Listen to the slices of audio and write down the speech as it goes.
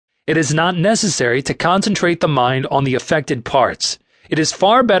It is not necessary to concentrate the mind on the affected parts. It is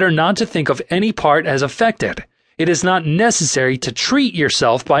far better not to think of any part as affected. It is not necessary to treat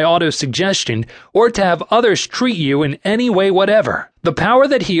yourself by autosuggestion or to have others treat you in any way whatever. The power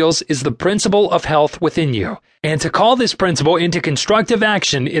that heals is the principle of health within you. And to call this principle into constructive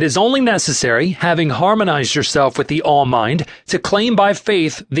action, it is only necessary, having harmonized yourself with the All-Mind, to claim by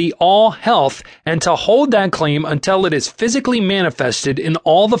faith the All-Health and to hold that claim until it is physically manifested in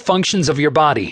all the functions of your body.